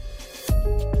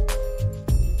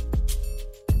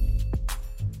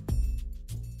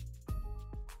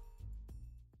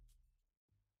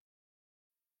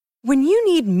 When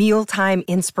you need mealtime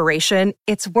inspiration,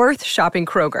 it's worth shopping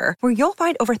Kroger, where you'll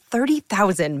find over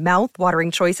 30,000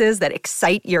 mouth-watering choices that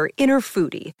excite your inner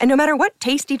foodie. And no matter what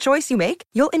tasty choice you make,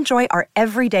 you'll enjoy our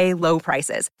everyday low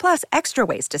prices, plus extra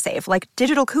ways to save, like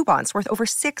digital coupons worth over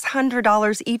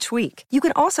 $600 each week. You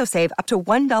can also save up to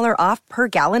 $1 off per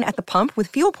gallon at the pump with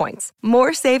fuel points.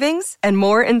 More savings and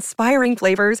more inspiring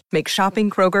flavors make shopping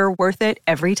Kroger worth it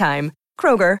every time.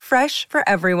 Kroger, fresh for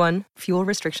everyone. Fuel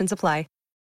restrictions apply.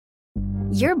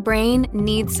 Your brain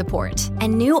needs support,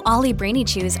 and new Ollie Brainy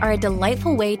Chews are a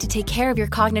delightful way to take care of your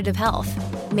cognitive health.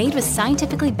 Made with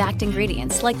scientifically backed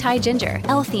ingredients like Thai ginger,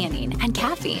 L-theanine, and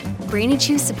caffeine, Brainy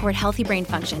Chews support healthy brain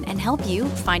function and help you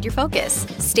find your focus,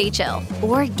 stay chill,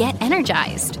 or get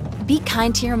energized. Be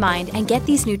kind to your mind and get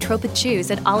these nootropic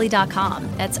chews at ollie.com.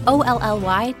 That's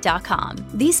OLLY.com.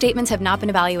 These statements have not been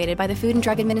evaluated by the Food and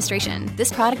Drug Administration.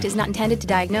 This product is not intended to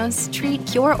diagnose, treat,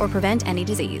 cure, or prevent any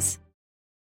disease.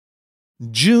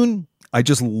 June, I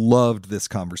just loved this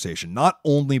conversation, not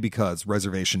only because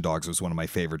Reservation Dogs was one of my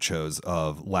favorite shows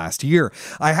of last year.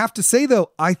 I have to say, though,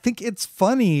 I think it's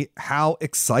funny how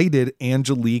excited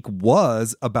Angelique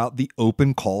was about the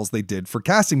open calls they did for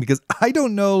casting, because I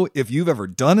don't know if you've ever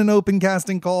done an open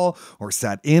casting call or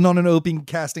sat in on an open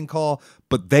casting call,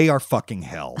 but they are fucking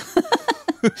hell.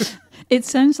 It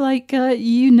sounds like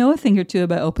you know a thing or two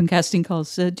about open casting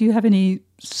calls. Do you have any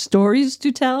stories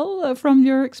to tell from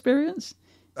your experience?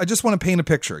 I just want to paint a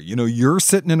picture. You're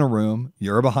sitting in a room,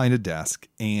 you're behind a desk,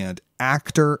 and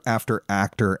actor after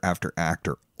actor after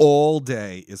actor all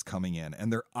day is coming in,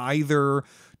 and they're either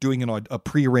doing a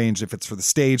prearranged, if it's for the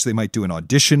stage, they might do an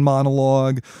audition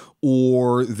monologue,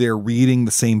 or they're reading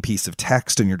the same piece of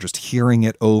text and you're just hearing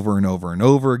it over and over and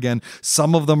over again.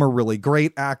 Some of them are really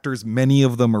great actors. Many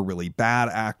of them are really bad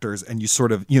actors. And you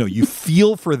sort of, you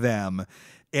feel for them,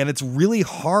 and it's really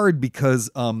hard because,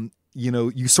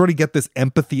 you sort of get this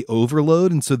empathy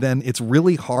overload. And so then it's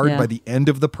really hard by the end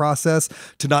of the process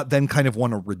to not then kind of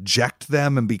want to reject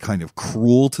them and be kind of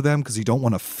cruel to them because you don't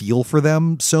want to feel for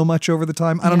them so much over the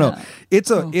time. I don't know.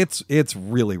 It's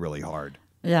really, really hard.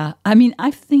 Yeah. I mean, I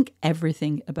think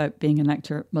everything about being an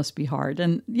actor must be hard.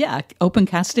 And open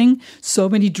casting, so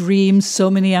many dreams, so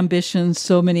many ambitions,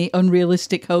 so many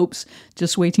unrealistic hopes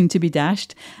just waiting to be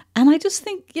dashed. And I just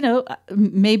think,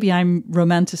 maybe I'm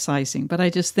romanticizing, but I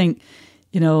just think,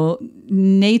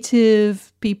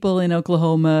 Native people in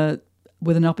Oklahoma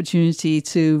with an opportunity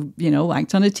to,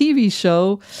 act on a TV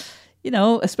show,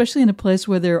 especially in a place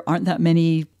where there aren't that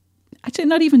many. Actually,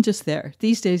 not even just there.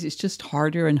 These days, it's just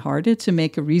harder and harder to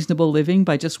make a reasonable living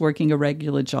by just working a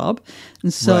regular job.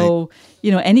 And so,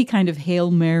 any kind of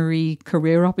Hail Mary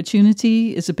career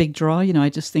opportunity is a big draw. I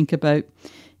just think about,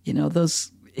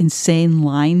 those insane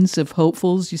lines of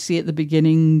hopefuls you see at the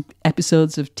beginning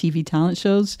episodes of TV talent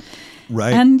shows.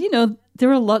 Right. And,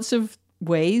 there are lots of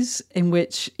ways in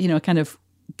which, kind of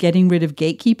getting rid of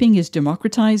gatekeeping is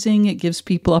democratizing. It gives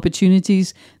people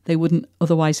opportunities they wouldn't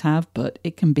otherwise have, but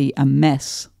it can be a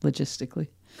mess logistically.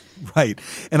 Right.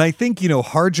 And I think,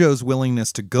 Harjo's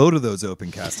willingness to go to those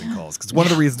open casting calls, because one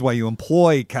of the reasons why you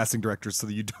employ casting directors so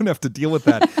that you don't have to deal with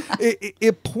that,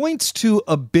 it points to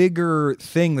a bigger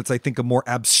thing that's, I think, a more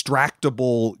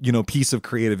abstractable, piece of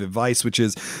creative advice, which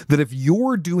is that if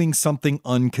you're doing something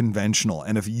unconventional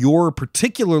and if you're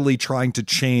particularly trying to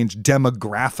change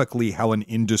demographically how an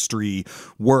industry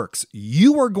works,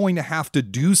 you are going to have to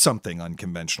do something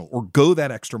unconventional or go that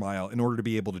extra mile in order to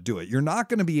be able to do it. You're not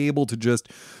going to be able to just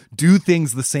do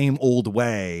things the same old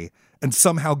way and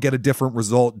somehow get a different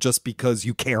result just because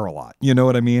you care a lot. You know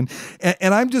what I mean?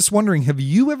 And I'm just wondering, have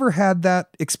you ever had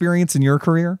that experience in your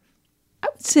career? I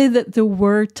would say that there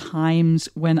were times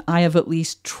when I have at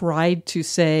least tried to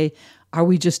say, are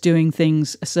we just doing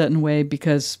things a certain way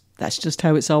because that's just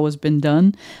how it's always been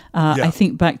done? I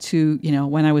think back to,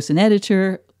 when I was an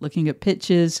editor looking at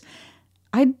pitches,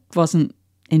 I wasn't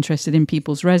interested in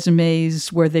people's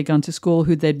resumes, where they'd gone to school,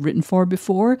 who they'd written for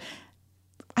before.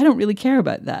 I don't really care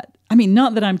about that. I mean,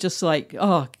 not that I'm just like,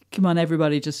 oh, come on,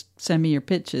 everybody, just send me your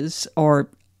pitches. Or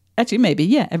actually, maybe,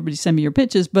 yeah, everybody send me your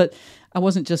pitches. But I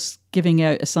wasn't just giving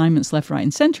out assignments left, right,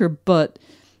 and center. But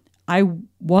I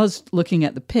was looking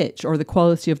at the pitch or the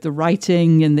quality of the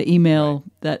writing and the email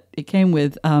that it came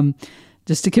with.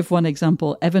 Just to give one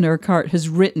example, Evan Urquhart has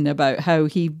written about how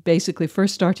he basically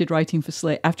first started writing for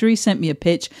Slate after he sent me a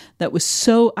pitch that was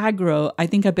so aggro. I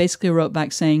think I basically wrote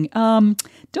back saying, don't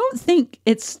think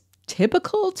it's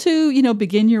typical to,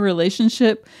 begin your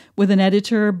relationship with an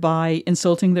editor by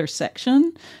insulting their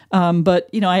section. But,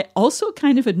 I also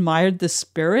kind of admired the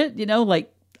spirit,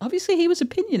 like obviously he was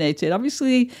opinionated.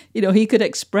 Obviously, he could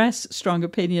express strong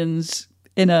opinions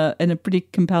in a pretty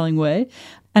compelling way.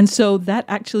 And so that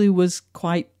actually was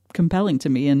quite compelling to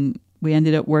me. And we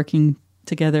ended up working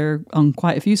together on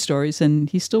quite a few stories, and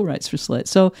he still writes for Slate.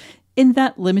 So in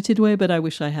that limited way, but I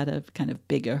wish I had a kind of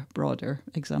bigger, broader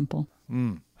example.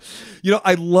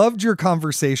 I loved your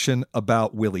conversation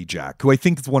about Willie Jack, who I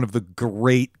think is one of the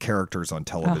great characters on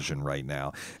television right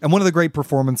now, and one of the great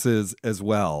performances as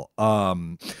well.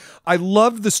 I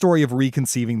loved the story of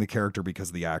reconceiving the character because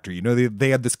of the actor. They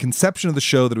had this conception of the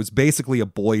show that it was basically a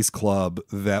boys' club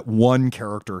that one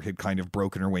character had kind of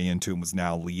broken her way into and was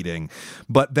now leading.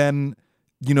 But then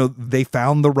they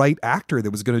found the right actor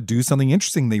that was going to do something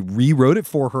interesting. They rewrote it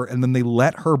for her, and then they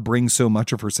let her bring so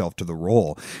much of herself to the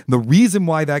role. And the reason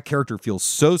why that character feels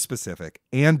so specific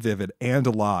and vivid and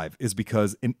alive is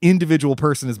because an individual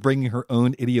person is bringing her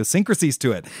own idiosyncrasies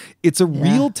to it. It's a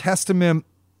real testament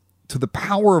to the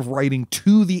power of writing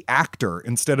to the actor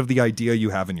instead of the idea you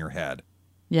have in your head.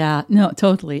 Yeah, no,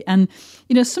 totally. And,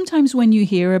 sometimes when you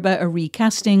hear about a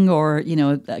recasting or,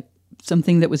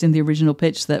 something that was in the original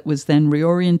pitch that was then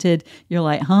reoriented, you're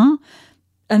like, huh?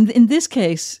 And in this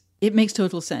case, it makes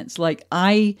total sense. Like,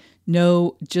 I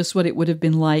know just what it would have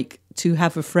been like to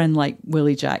have a friend like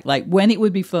Willie Jack, like when it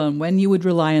would be fun, when you would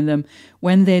rely on them,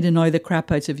 when they'd annoy the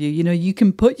crap out of you. You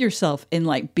can put yourself in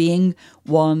like being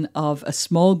one of a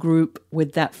small group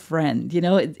with that friend.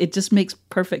 It just makes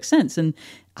perfect sense. And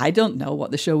I don't know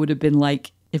what the show would have been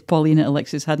like if Paulina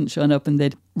Alexis hadn't shown up and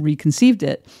they'd reconceived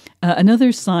it.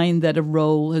 Another sign that a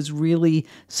role has really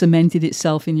cemented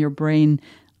itself in your brain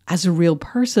as a real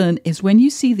person is when you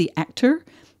see the actor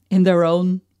in their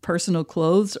own personal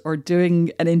clothes or doing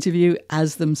an interview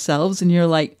as themselves, and you're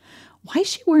like, why is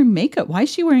she wearing makeup? Why is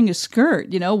she wearing a skirt?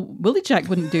 Willie Jack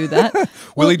wouldn't do that.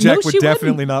 Willie Jack would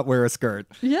definitely not wear a skirt.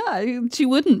 Yeah, she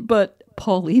wouldn't, but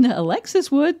Paulina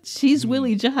Alexis would. She's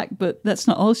Willie Jack, but that's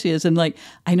not all she is. And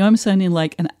I know I'm sounding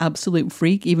like an absolute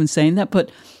freak even saying that,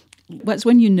 but that's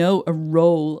when a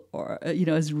role or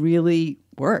has really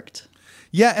worked.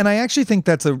 Yeah, and I actually think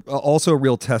that's also a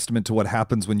real testament to what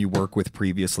happens when you work with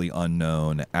previously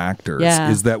unknown actors.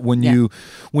 Is that when you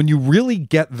really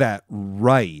get that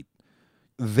right,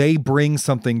 they bring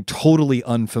something totally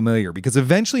unfamiliar, because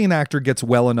eventually an actor gets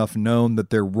well enough known that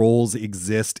their roles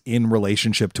exist in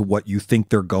relationship to what you think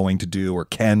they're going to do or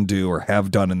can do or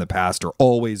have done in the past or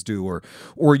always do or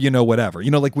whatever.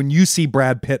 Like when you see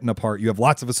Brad Pitt in a part, you have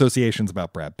lots of associations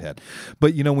about Brad Pitt.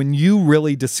 But, when you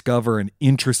really discover an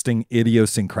interesting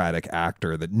idiosyncratic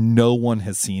actor that no one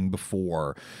has seen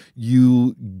before,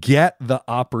 you get the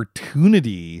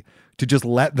opportunity to just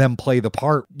let them play the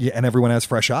part, and everyone has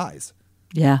fresh eyes.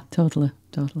 Yeah, totally.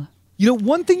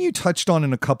 One thing you touched on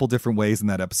in a couple different ways in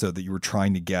that episode that you were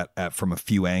trying to get at from a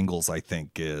few angles, I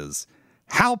think, is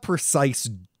how precise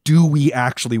do we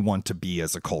actually want to be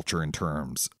as a culture in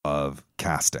terms of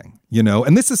casting?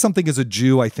 And this is something as a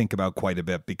Jew I think about quite a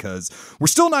bit, because we're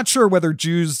still not sure whether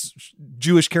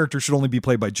Jewish characters should only be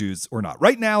played by Jews or not.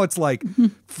 Right now, it's like,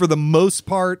 for the most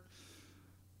part,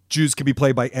 Jews can be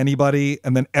played by anybody,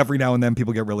 and then every now and then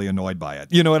people get really annoyed by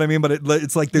it. You know what I mean? But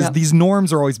it's like these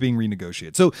norms are always being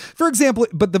renegotiated. So, for example,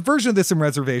 but the version of this in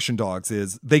Reservation Dogs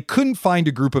is they couldn't find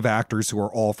a group of actors who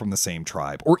are all from the same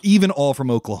tribe, or even all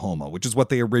from Oklahoma, which is what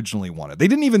they originally wanted. They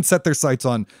didn't even set their sights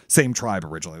on same tribe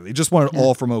originally. They just wanted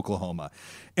all from Oklahoma.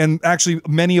 And actually,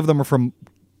 many of them are from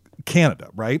Canada,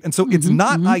 right? And so it's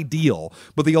not ideal,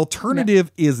 but the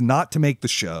alternative is not to make the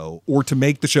show, or to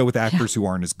make the show with actors who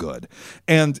aren't as good.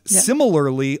 And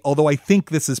similarly, although I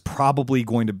think this is probably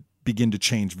going to begin to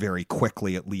change very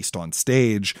quickly, at least on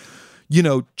stage,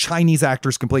 Chinese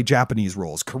actors can play Japanese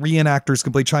roles, Korean actors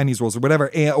can play Chinese roles, or whatever,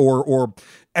 or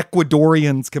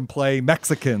Ecuadorians can play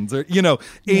Mexicans, or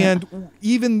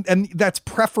and that's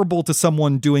preferable to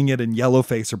someone doing it in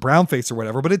yellowface or brownface or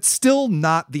whatever, but it's still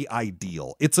not the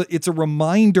ideal. It's a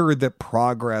reminder that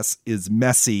progress is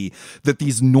messy, that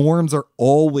these norms are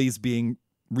always being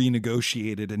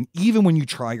renegotiated, and even when you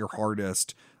try your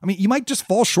hardest, you might just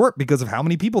fall short because of how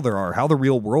many people there are, how the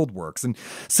real world works. And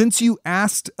since you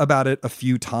asked about it a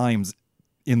few times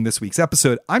in this week's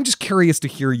episode, I'm just curious to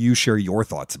hear you share your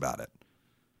thoughts about it.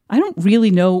 I don't really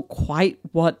know quite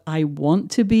what I want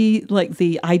to be like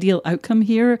the ideal outcome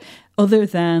here, other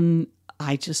than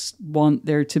I just want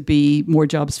there to be more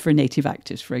jobs for native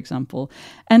actors, for example.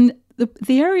 And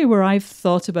the area where I've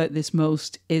thought about this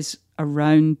most is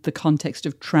around the context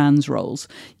of trans roles.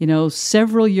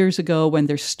 Several years ago, when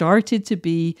there started to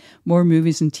be more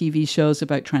movies and TV shows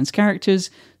about trans characters,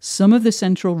 some of the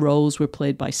central roles were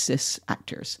played by cis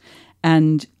actors.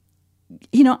 And,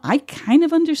 I kind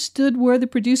of understood where the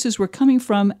producers were coming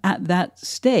from at that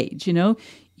stage. You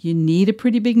need a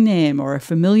pretty big name, or a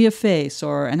familiar face,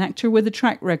 or an actor with a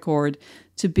track record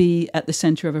to be at the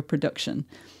center of a production.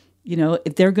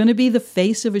 If they're going to be the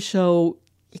face of a show,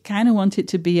 you kind of want it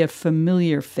to be a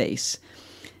familiar face.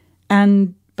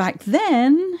 And back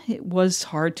then, it was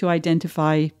hard to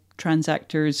identify trans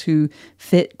actors who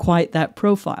fit quite that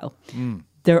profile.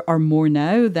 There are more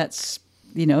now. That's,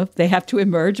 they have to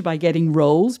emerge by getting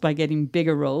roles, by getting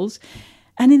bigger roles.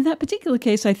 And in that particular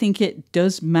case, I think it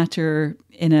does matter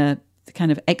in a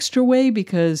kind of extra way,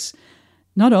 because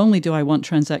not only do I want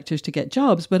trans actors to get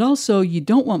jobs, but also you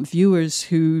don't want viewers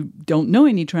who don't know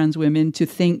any trans women to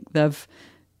think of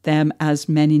them as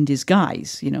men in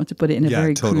disguise, to put it in a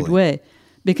very crude way.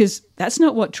 Because that's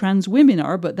not what trans women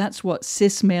are, but that's what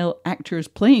cis male actors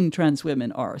playing trans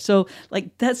women are. So,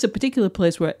 that's a particular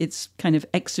place where it's kind of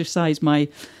exercised my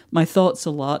thoughts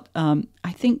a lot.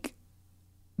 I think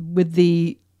with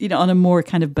the, on a more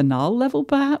kind of banal level,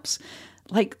 perhaps,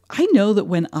 I know that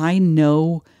when I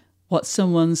know what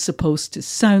someone's supposed to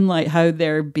sound like, how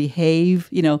they behave.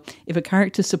 If a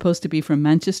character's supposed to be from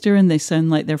Manchester and they sound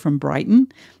like they're from Brighton,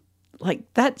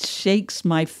 that shakes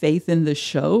my faith in the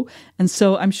show. And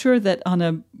so I'm sure that on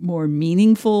a more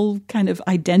meaningful kind of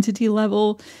identity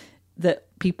level, that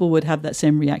people would have that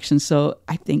same reaction. So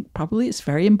I think probably it's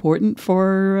very important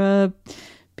for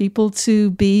people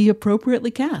to be appropriately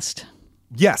cast.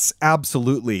 Yes,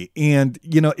 absolutely. And,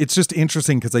 it's just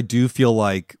interesting because I do feel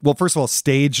like, well, first of all,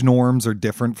 stage norms are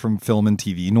different from film and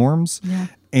TV norms. Yeah.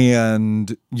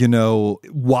 And,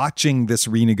 watching this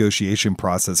renegotiation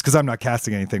process, because I'm not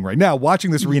casting anything right now,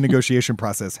 watching this renegotiation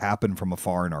process happen from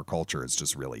afar in our culture is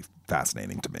just really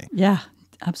fascinating to me. Yeah,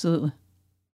 absolutely.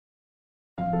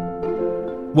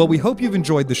 Well, we hope you've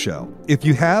enjoyed the show. If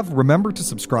you have, remember to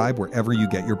subscribe wherever you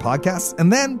get your podcasts,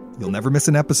 and then you'll never miss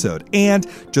an episode. And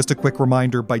just a quick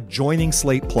reminder, by joining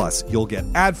Slate Plus, you'll get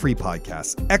ad-free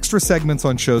podcasts, extra segments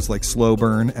on shows like Slow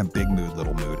Burn and Big Mood,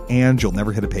 Little Mood, and you'll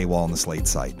never hit a paywall on the Slate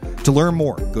site. To learn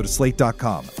more, go to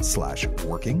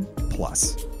slate.com/working+.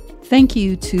 Thank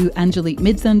you to Angelique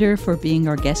Midthunder for being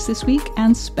our guest this week,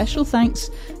 and special thanks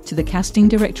to the casting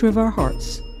director of our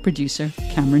hearts, producer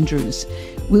Cameron Drews.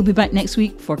 We'll be back next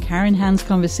week for Karen Hand's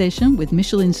conversation with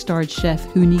Michelin-starred chef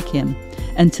Hooni Kim.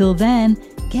 Until then,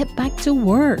 get back to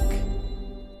work.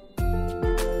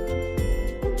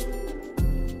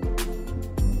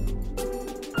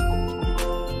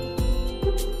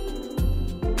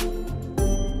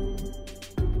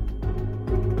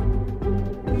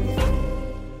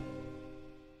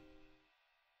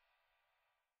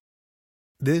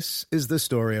 This is the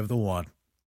story of the one.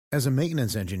 As a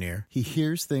maintenance engineer, he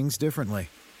hears things differently.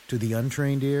 To the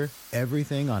untrained ear,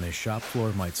 everything on his shop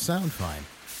floor might sound fine,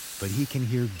 but he can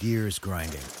hear gears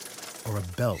grinding or a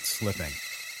belt slipping.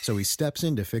 So he steps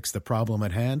in to fix the problem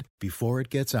at hand before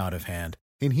it gets out of hand.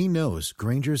 And he knows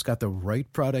Grainger's got the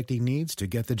right product he needs to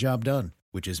get the job done,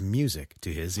 which is music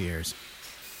to his ears.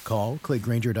 Call, click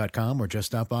Grainger.com, or just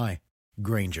stop by.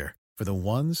 Grainger, for the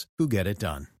ones who get it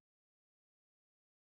done.